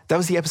that. That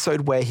was the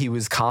episode where he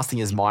was casting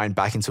his mind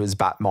back into his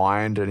bat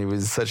mind and he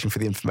was searching for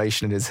the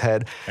information in his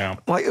head. Yeah.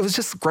 Like, it was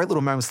just great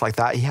little moments like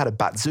that. He had a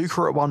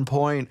bazooka at one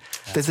point.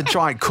 There's a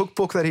giant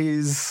cookbook that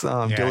he's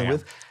dealing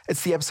with.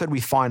 It's the episode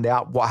we find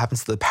out what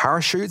happens to the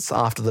parachutes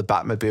after the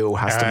Batmobile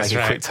has to make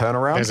a quick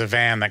turnaround. There's a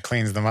van that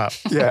cleans them up.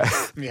 Yeah.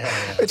 Yeah,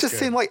 It just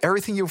seemed like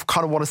everything you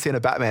kind of want to see in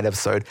a Batman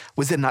episode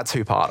was in that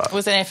two-parter. It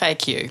was an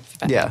FAQ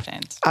for Batman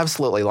fans.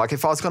 Absolutely. Like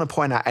if I was going to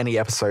point out any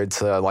episode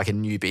to like a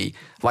newbie,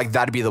 like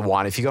that'd be the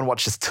one. If you're going to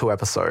watch just 2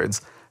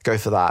 episodes, go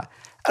for that.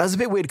 And it was a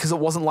bit weird because it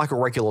wasn't like a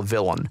regular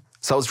villain.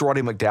 So it was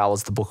Roddy McDowell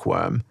as the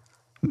Bookworm.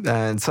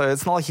 And so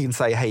it's not like you can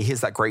say, hey,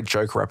 here's that great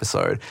Joker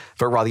episode,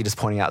 but rather you're just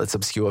pointing out this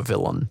obscure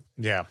villain.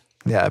 Yeah.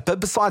 Yeah, but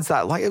besides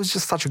that, like, it was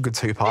just such a good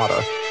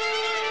two-parter.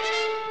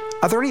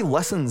 Are there any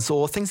lessons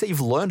or things that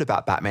you've learned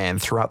about Batman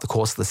throughout the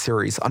course of the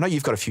series? I know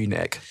you've got a few,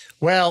 Nick.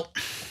 Well,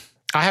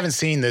 I haven't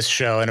seen this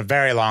show in a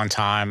very long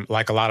time.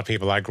 Like a lot of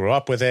people, I grew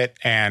up with it,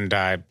 and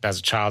as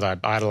a child, I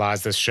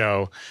idolized this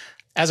show.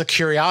 As a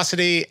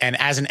curiosity and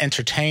as an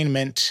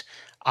entertainment,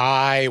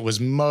 I was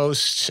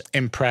most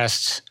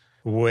impressed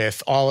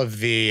with all of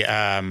the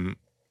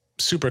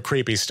super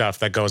creepy stuff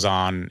that goes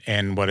on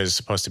in what is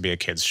supposed to be a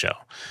kid's show.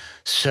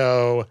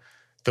 So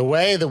the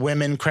way the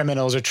women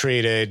criminals are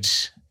treated,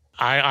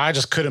 I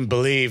just couldn't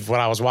believe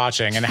what I was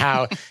watching and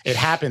how it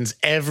happens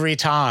every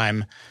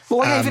time. Well,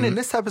 like even in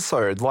this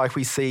episode, like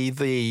we see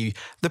the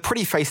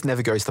pretty face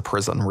never goes to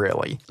prison,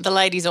 really. The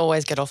ladies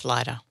always get off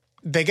lighter.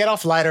 They get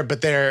off lighter,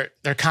 but they're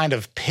kind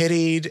of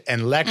pitied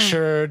and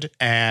lectured,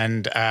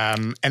 and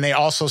they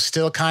also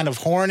still kind of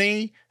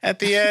horny at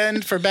the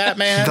end for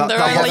Batman. They're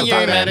only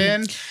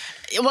human.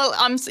 Well,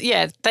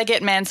 they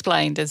get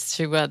mansplained as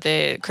to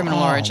their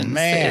criminal origins.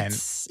 Man,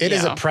 it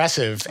is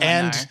oppressive,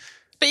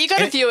 but you got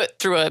to view it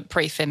through a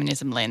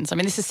pre-feminism lens. I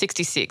mean, this is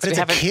 66. But it's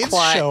a kids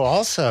show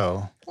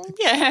also.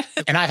 Yeah.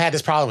 And I've had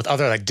this problem with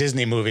other like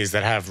Disney movies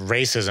that have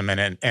racism in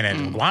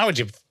it. Why would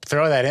you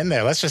throw that in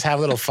there? Let's just have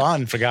a little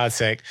fun, for God's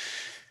sake.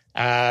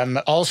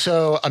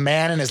 Also, a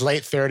man in his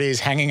late 30s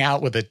hanging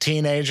out with a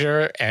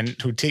teenager and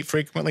who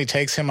frequently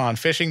takes him on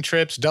fishing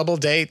trips, double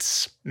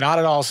dates, not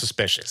at all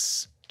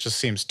suspicious. Just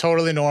seems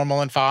totally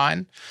normal and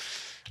fine.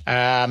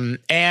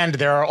 And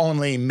there are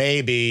only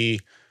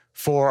maybe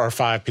 4 or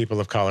 5 people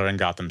of color in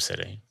Gotham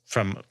City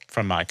from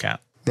my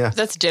count. Yeah.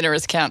 That's a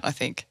generous count, I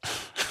think.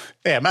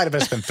 Yeah, it might have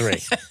just been 3.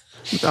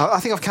 I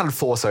think I've counted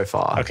 4 so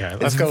far. Okay,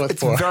 let's go with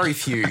 4. It's very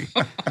few.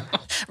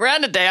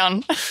 Round it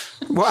down.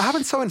 Well, it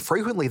happens so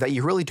infrequently that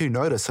you really do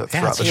notice it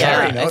throughout the show.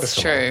 Yeah, it's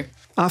true.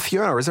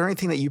 Fiona, is there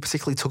anything that you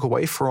particularly took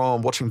away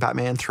from watching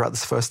Batman throughout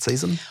this first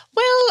season?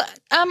 Well,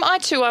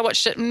 I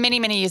watched it many,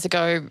 many years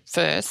ago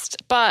first,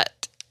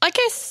 but I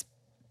guess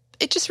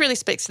it just really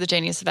speaks to the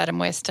genius of Adam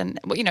West and,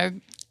 you know,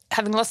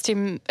 having lost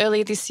him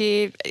earlier this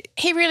year,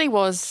 he really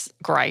was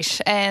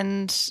great.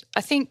 And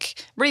I think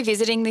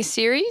revisiting this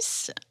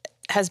series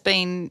has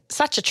been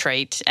such a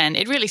treat, and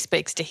it really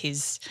speaks to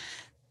his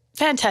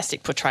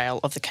fantastic portrayal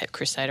of the Cape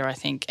Crusader, I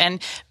think.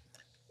 And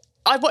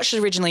I watched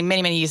it originally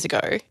many, many years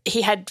ago.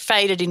 He had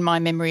faded in my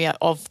memory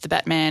of the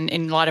Batman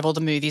in light of all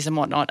the movies and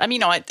whatnot. I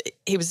mean,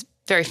 he was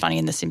very funny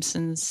in The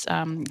Simpsons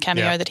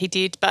cameo that he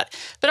did. But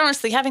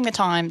honestly, having the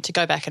time to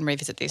go back and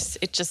revisit this,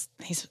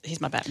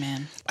 he's my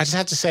Batman. I just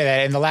have to say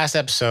that in the last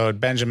episode,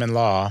 Benjamin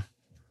Law,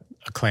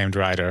 acclaimed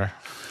writer,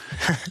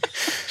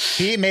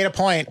 he made a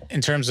point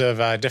in terms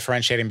of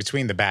differentiating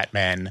between the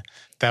Batmen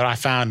that I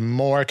found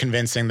more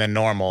convincing than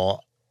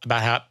normal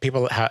about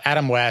how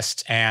Adam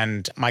West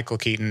and Michael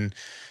Keaton,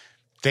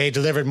 they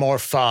delivered more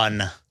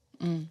fun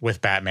with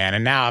Batman.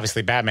 And now,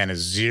 obviously, Batman is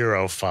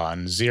 0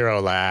 fun,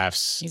 0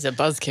 laughs. He's a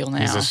buzzkill now.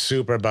 He's a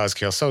super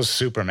buzzkill. So is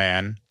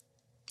Superman.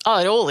 Oh,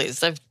 it all is.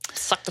 They've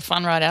sucked the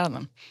fun right out of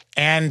them.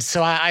 And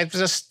so I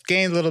just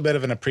gained a little bit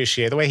of an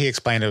appreciation. The way he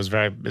explained it was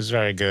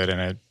very good.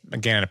 And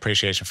again, an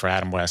appreciation for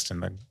Adam West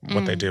and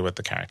what they do with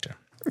the character.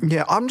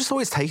 Yeah, I'm just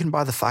always taken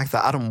by the fact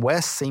that Adam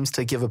West seems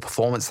to give a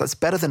performance that's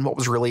better than what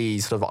was really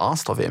sort of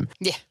asked of him.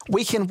 Yeah.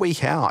 Week in,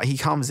 week out, he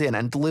comes in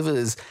and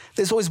delivers.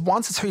 There's always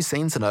 1 to 2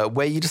 scenes in it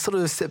where you just sort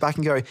of sit back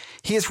and go,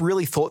 he has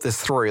really thought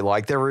this through.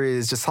 Like, there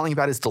is just something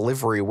about his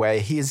delivery where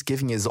he is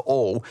giving his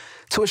all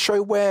to a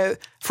show where,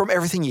 from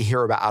everything you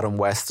hear about Adam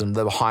West and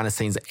the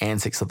behind-the-scenes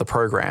antics of the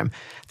program,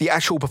 the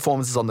actual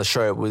performances on the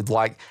show were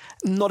like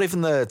not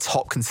even the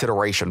top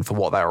consideration for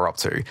what they were up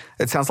to.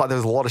 It sounds like there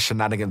was a lot of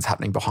shenanigans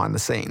happening behind the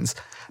scenes.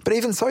 But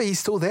even so, he's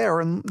still there,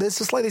 and there's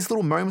just like these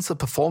little moments of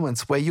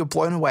performance where you're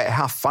blown away at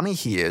how funny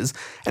he is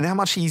and how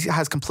much he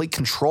has complete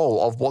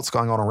control of what's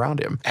going on around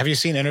him. Have you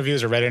seen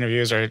interviews or read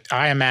interviews? Or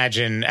I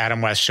imagine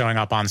Adam West showing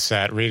up on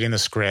set, reading the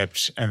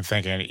script and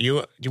thinking,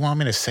 you want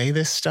me to say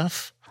this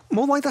stuff?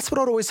 Well, like, that's what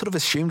I'd always sort of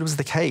assumed was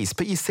the case.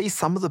 But you see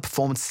some of the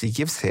performances he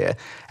gives here,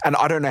 and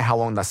I don't know how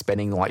long they're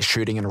spending, like,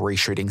 shooting and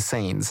reshooting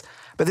scenes.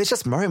 But there's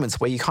just moments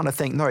where you kind of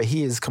think, no,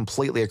 he is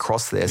completely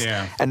across this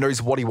and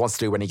knows what he wants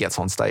to do when he gets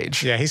on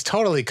stage. Yeah, he's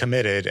totally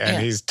committed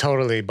and he's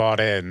totally bought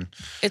in.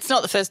 It's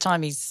not the first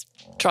time he's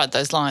tried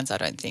those lines, I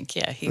don't think.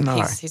 Yeah,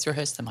 he's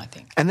rehearsed them, I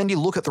think. And then you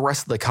look at the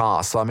rest of the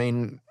cast. I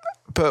mean,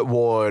 Burt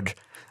Ward...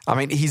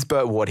 he's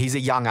Burt Ward. He's a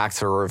young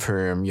actor of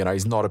whom, you know,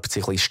 he's not a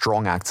particularly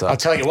strong actor. I'll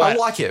tell you what. I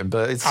like him,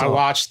 but it's... I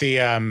watched the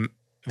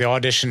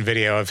audition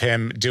video of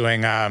him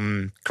doing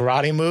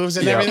karate moves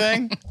and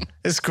everything.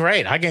 It's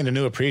great. I gained a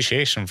new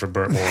appreciation for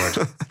Burt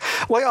Ward.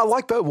 Well, I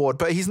like Burt Ward,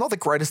 but he's not the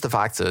greatest of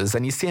actors,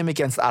 and you see him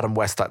against Adam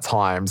West at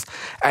times,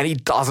 and he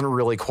doesn't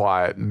really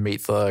quite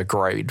meet the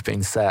grade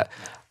being set.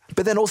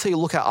 But then also you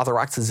look at other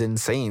actors in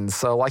scenes.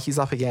 So, like, he's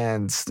up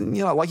against,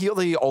 you know, like, you got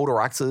the older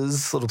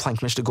actors sort of playing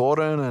Commissioner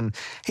Gordon, and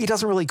he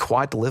doesn't really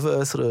quite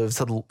deliver sort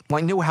of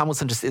like, Neil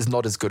Hamilton just is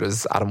not as good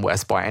as Adam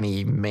West by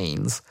any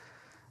means.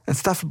 And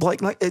stuff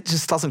like it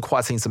just doesn't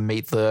quite seem to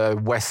meet the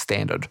West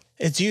standard.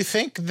 Do you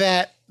think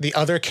that the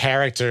other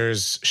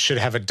characters should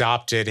have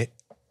adopted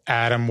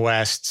Adam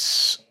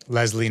West's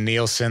Leslie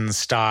Nielsen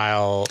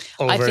style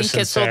over I think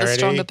sincerity. it's all the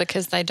stronger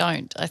because they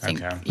don't. I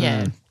think,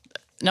 Okay.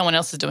 No one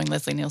else is doing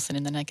Leslie Nielsen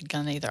in The Naked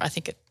Gun either. I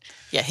think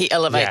he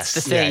elevates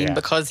the scene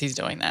because he's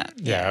doing that.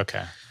 Yeah,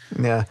 okay.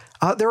 Yeah.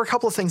 There are a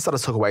couple of things that I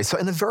took away. So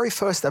in the very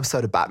first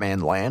episode of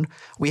BATMANLAND,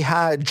 we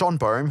had John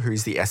Boehm,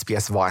 who's the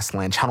SBS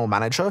Viceland channel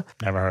manager.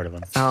 Never heard of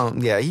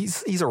him. Yeah,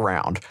 he's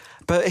around.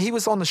 But he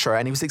was on the show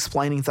and he was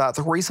explaining that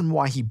the reason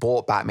why he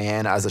bought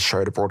Batman as a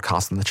show to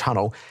broadcast on the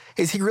channel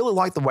is he really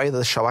liked the way that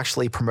the show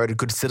actually promoted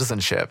good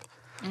citizenship.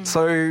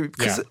 So,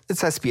 because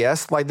it's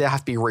SBS, like there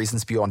have to be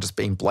reasons beyond just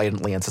being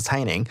blatantly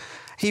entertaining.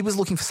 He was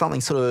looking for something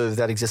sort of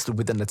that existed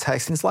within the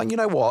text. And he's like, you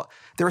know what?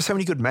 There are so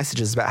many good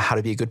messages about how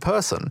to be a good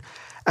person.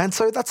 And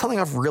so that's something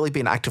I've really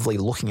been actively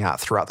looking at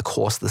throughout the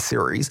course of the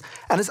series.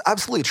 And it's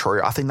absolutely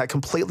true. I think that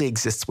completely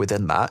exists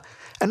within that.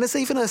 And there's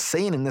even a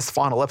scene in this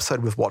final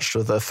episode we've watched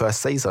of the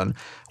first season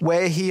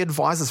where he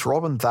advises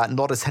Robin that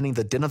not attending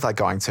the dinner they're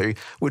going to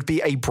would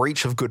be a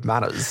breach of good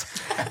manners.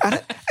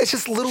 And it's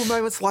just little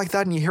moments like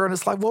that and you hear it and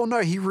it's like, well,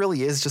 no, he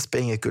really is just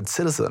being a good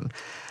citizen.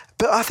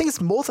 But I think it's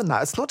more than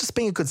that. It's not just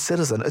being a good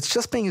citizen. It's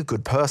just being a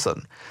good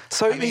person.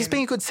 So he's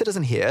being a good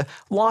citizen here.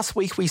 Last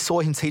week, we saw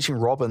him teaching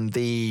Robin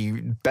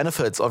the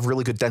benefits of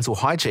really good dental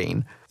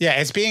hygiene. Yeah,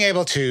 it's being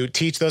able to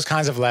teach those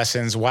kinds of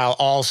lessons while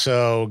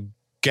also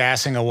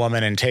gassing a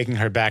woman and taking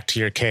her back to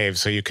your cave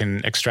so you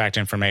can extract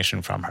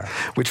information from her.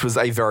 Which was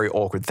a very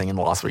awkward thing in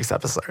last week's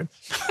episode.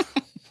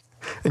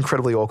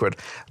 Incredibly awkward.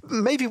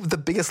 Maybe the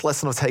biggest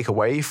lesson I take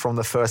away from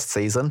the first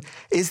season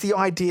is the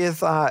idea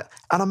that,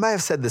 and I may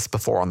have said this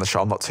before on the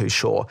show, I'm not too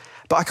sure,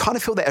 but I kind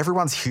of feel that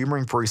everyone's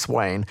humoring Bruce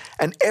Wayne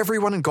and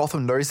everyone in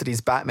Gotham knows that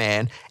he's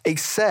Batman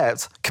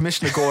except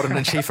Commissioner Gordon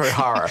and Chief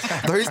O'Hara.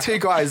 Those two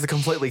guys are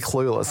completely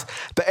clueless.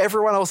 But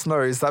everyone else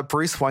knows that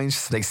Bruce Wayne's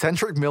just an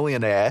eccentric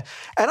millionaire.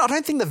 And I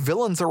don't think the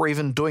villains are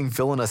even doing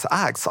villainous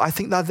acts. I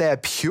think that they're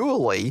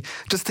purely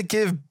just to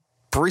give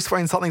Bruce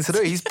Wayne something to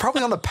do. He's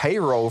probably on the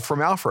payroll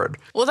from Alfred.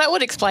 Well, that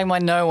would explain why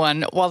no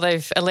one, while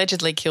they've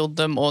allegedly killed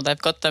them or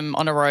they've got them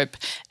on a rope,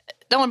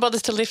 no one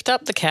bothers to lift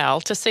up the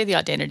cowl to see the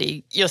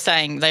identity. You're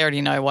saying they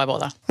already know, why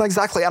bother?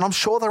 Exactly. And I'm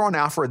sure they're on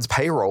Alfred's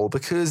payroll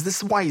because this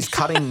is why he's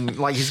cutting,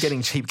 like he's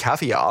getting cheap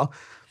caviar,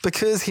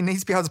 because he needs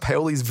to be able to pay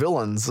all these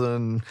villains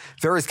and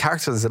various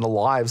characters in the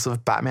lives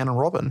of Batman and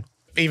Robin.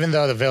 Even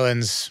though the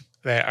villains,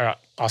 they are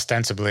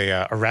ostensibly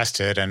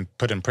arrested and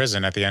put in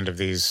prison at the end of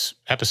these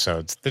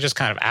episodes, they're just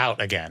kind of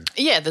out again.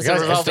 Yeah, there's a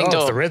revolving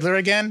door. It's the Riddler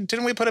again?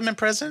 Didn't we put him in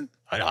prison?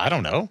 I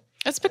don't know.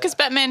 That's because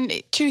Batman,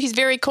 to his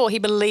very core, he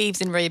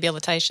believes in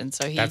rehabilitation.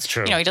 So That's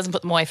true. He doesn't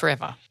put them away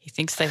forever. He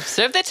thinks they've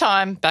served their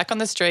time, back on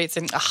the streets,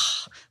 and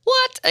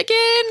what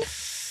again?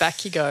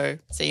 Back you go.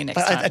 See you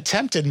next time.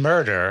 Attempted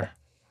murder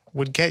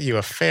would get you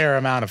a fair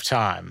amount of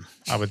time,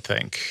 I would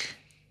think.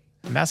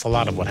 And that's a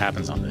lot of what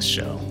happens on this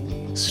show.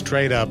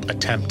 Straight up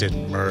attempted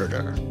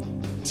murder.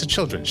 It's a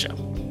children's show.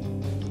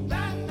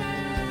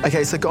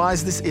 Okay, so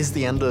guys, this is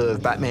the end of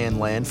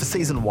BATMANLAND for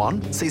Season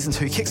 1. Season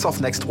 2 kicks off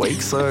next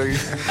week, so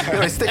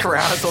stick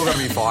around. It's all going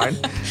to be fine.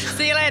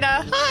 See you later.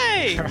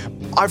 Hi.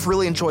 I've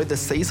really enjoyed this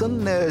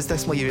season. There's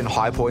definitely been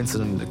high points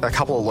and a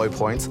couple of low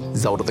points.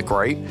 Zelda the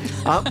Great.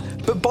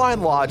 But by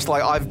and large,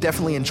 I've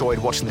definitely enjoyed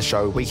watching the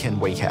show week in,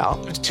 week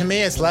out. To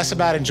me, it's less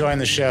about enjoying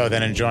the show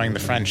than enjoying the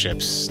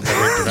friendships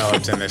that we've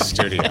developed in this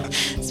studio.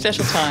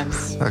 Special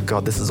times. Oh,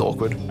 God, this is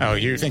awkward. Oh,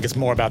 you think it's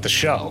more about the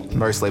show?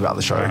 Mostly about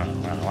the show.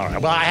 Oh, all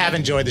right. Well, I have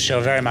enjoyed the show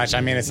very much.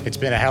 I mean, it's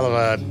been a hell of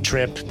a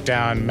trip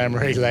down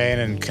memory lane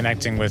and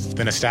connecting with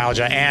the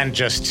nostalgia, and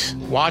just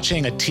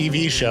watching a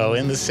TV show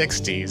in the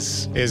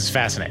 60s is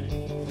fascinating.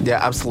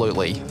 Yeah,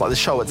 absolutely. The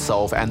show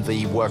itself and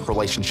the work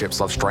relationships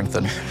I've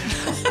strengthened.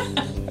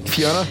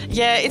 Fiona?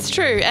 Yeah, it's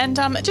true. And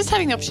just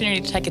having the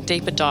opportunity to take a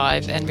deeper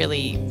dive and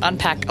really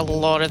unpack a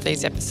lot of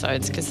these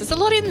episodes, because there's a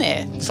lot in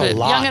there. It's a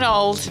lot. Young and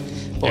old,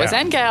 boys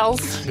and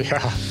gals.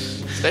 Yeah.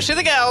 Especially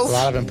the girls. A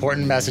lot of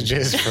important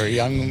messages for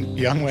young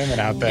women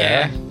out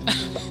there.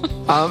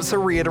 Yeah.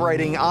 So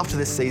reiterating, after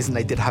this season,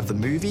 they did have the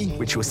movie,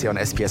 which you'll see on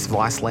SBS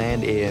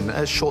Viceland in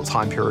a short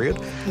time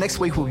period. Next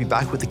week, we'll be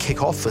back with the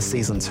kickoff for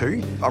Season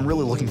 2. I'm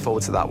really looking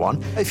forward to that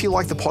one. If you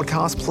like the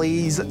podcast,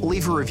 please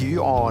leave a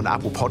review on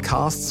Apple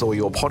Podcasts or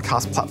your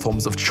podcast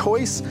platforms of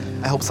choice.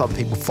 It helps other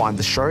people find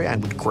the show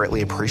and would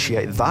greatly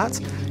appreciate that.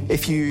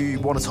 If you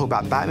want to talk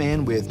about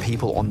Batman with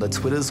people on the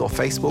Twitters or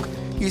Facebook,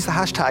 use the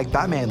hashtag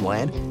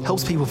BATMANLAND.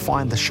 Helps people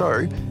find the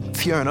show.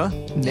 Fiona,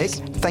 Nick,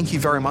 thank you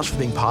very much for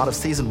being part of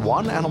Season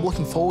 1, and I'm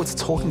looking forward to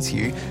talking to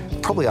you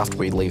probably after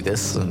we leave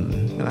this,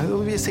 and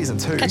there'll be a Season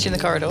 2. Catch you in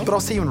the corridor. But I'll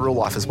see you in real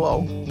life as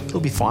well. It'll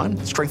be fine.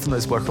 Strengthen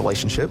those work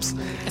relationships.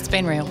 It's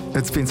been real.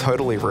 It's been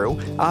totally real.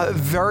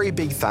 Very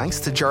big thanks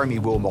to Jeremy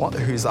Wilmot,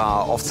 who's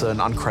often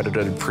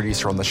uncredited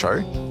producer on the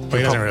show. But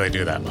he doesn't really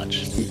do that much.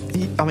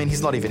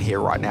 He's not even here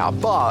right now,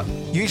 but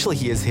usually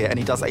he is here and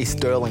he does a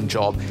sterling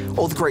job.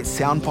 All the great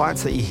sound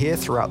bites that you hear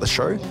throughout the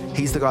show,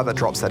 he's the guy that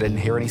drops that in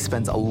here, and he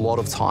spends a lot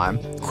of time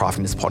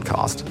crafting this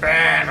podcast.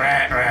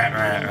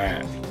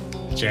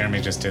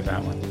 Jeremy just did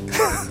that one.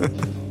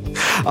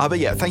 But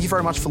yeah, thank you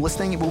very much for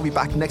listening. We'll be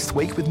back next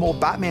week with more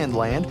Batman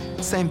Land.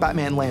 Same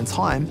Batman Land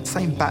time,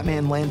 same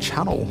Batman Land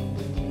channel.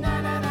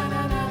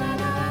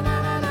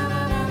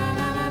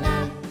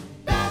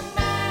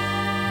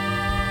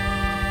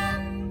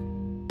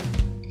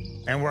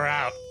 And we're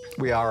out.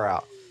 We are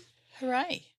out. Hooray.